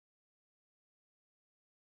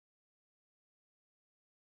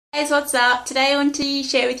Hey guys, what's up? Today I want to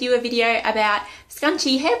share with you a video about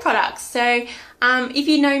Scunci hair products. So if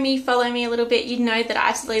you know me, follow me a little bit, you'd know that I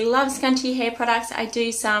absolutely love Scunci hair products. I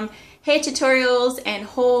do some hair tutorials and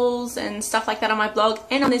hauls and stuff like that on my blog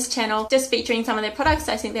and on this channel, just featuring some of their products.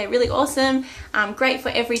 I think they're really awesome, great for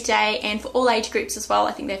every day and for all age groups as well.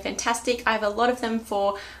 I think they're fantastic. I have a lot of them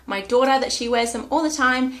for my daughter that she wears them all the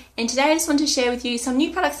time. And today I just want to share with you some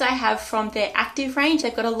new products that I have from their active range.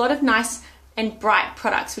 They've got a lot of nice and bright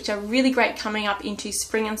products which are really great coming up into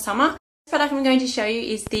spring and summer. The product I'm going to show you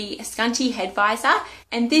is the Scunci head visor,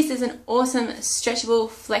 and this is an awesome stretchable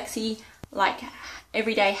flexi like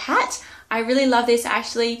everyday hat. I really love this. I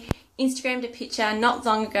actually Instagrammed a picture not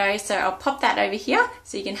long ago, so I'll pop that over here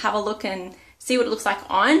so you can have a look and see what it looks like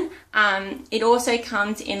on. It also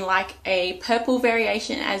comes in like a purple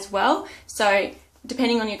variation as well, so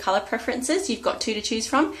depending on your color preferences, you've got two to choose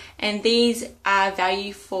from, and these are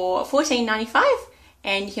value for $14.95,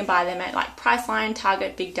 and you can buy them at like Priceline,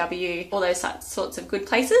 Target, Big W, all those sorts of good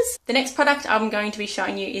places. The next product I'm going to be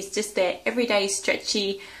showing you is just their everyday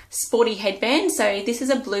stretchy sporty headband. So this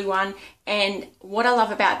is a blue one, and what I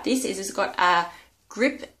love about this is it's got a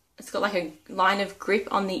grip. It's got like a line of grip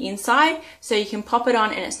on the inside, so you can pop it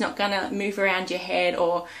on and it's not gonna move around your head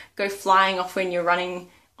or go flying off when you're running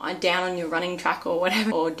down on your running track or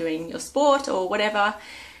whatever, or doing your sport or whatever.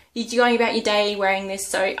 You're going about your day wearing this,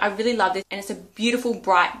 so I really love this, and it's a beautiful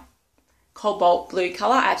bright cobalt blue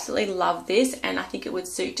color. I absolutely love this, and I think it would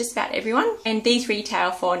suit just about everyone, and these retail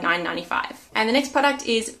for $9.95. And the next product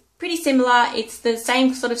is pretty similar. It's the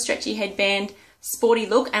same sort of stretchy headband, sporty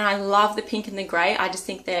look, and I love the pink and the grey. I just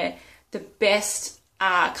think they're the best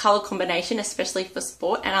color combination, especially for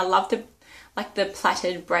sport, and I love the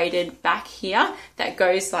plaited braided back here that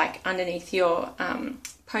goes like underneath your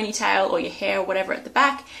ponytail or your hair or whatever at the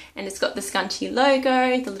back, and it's got the Scunci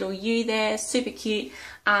logo, the little U there, super cute.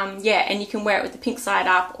 Yeah, and you can wear it with the pink side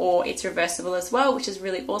up, or it's reversible as well, which is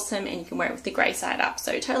really awesome, and you can wear it with the grey side up,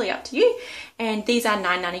 so totally up to you. And these are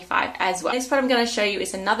 $9.95 as well. Next product I'm going to show you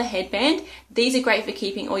is another headband. These are great for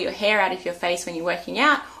keeping all your hair out of your face when you're working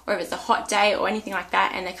out, or if it's a hot day or anything like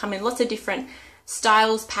that, and they come in lots of different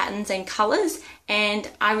styles, patterns and colors, and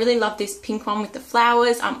I really love this pink one with the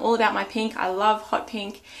flowers. I'm all about my pink. I love hot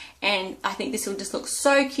pink, and I think this will just look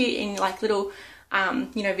so cute in like little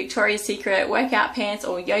you know, Victoria's Secret workout pants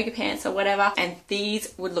or yoga pants or whatever, and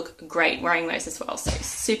these would look great wearing those as well, so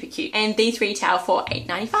super cute. And these retail for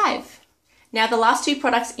 $8.95. Now the last two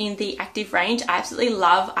products in the active range I absolutely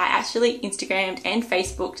love. I actually Instagrammed and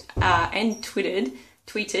Facebooked and tweeted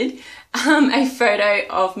a photo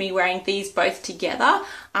of me wearing these both together.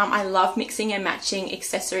 I love mixing and matching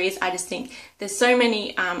accessories. I just think there's so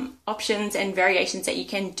many options and variations that you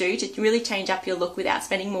can do to really change up your look without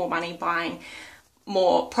spending more money buying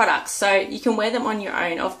more products. So you can wear them on your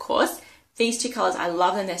own, of course. These two colors, I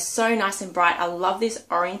love them. They're so nice and bright. I love this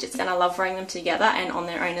orange, and I love wearing them together and on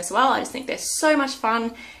their own as well. I just think they're so much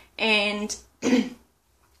fun, and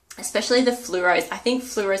especially the fluoros. I think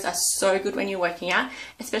fluoros are so good when you're working out,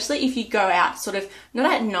 especially if you go out sort of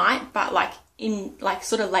not at night, but like in like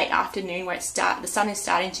sort of late afternoon where the sun is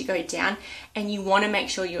starting to go down, and you want to make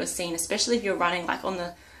sure you are seen, especially if you're running like on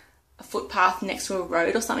a footpath next to a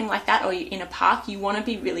road or something like that, or you're in a park. You want to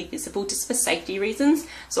be really visible just for safety reasons.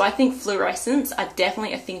 So I think fluorescents are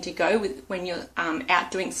definitely a thing to go with when you're out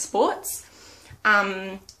doing sports.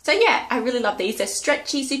 So yeah, I really love these. They're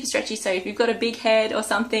stretchy, super stretchy, so if you've got a big head or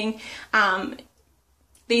something,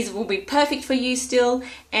 these will be perfect for you still,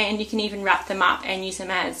 and you can even wrap them up and use them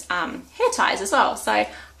as hair ties as well. So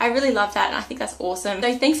I really love that, and I think that's awesome.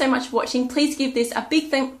 So thanks so much for watching. Please give this a big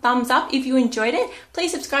thumbs up if you enjoyed it.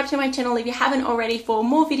 Please subscribe to my channel if you haven't already for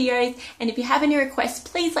more videos, and if you have any requests,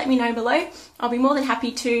 please let me know below. I'll be more than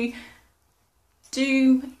happy to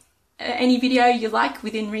do any video you like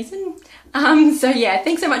within reason. So yeah,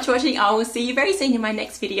 thanks so much for watching. I will see you very soon in my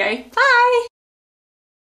next video. Bye!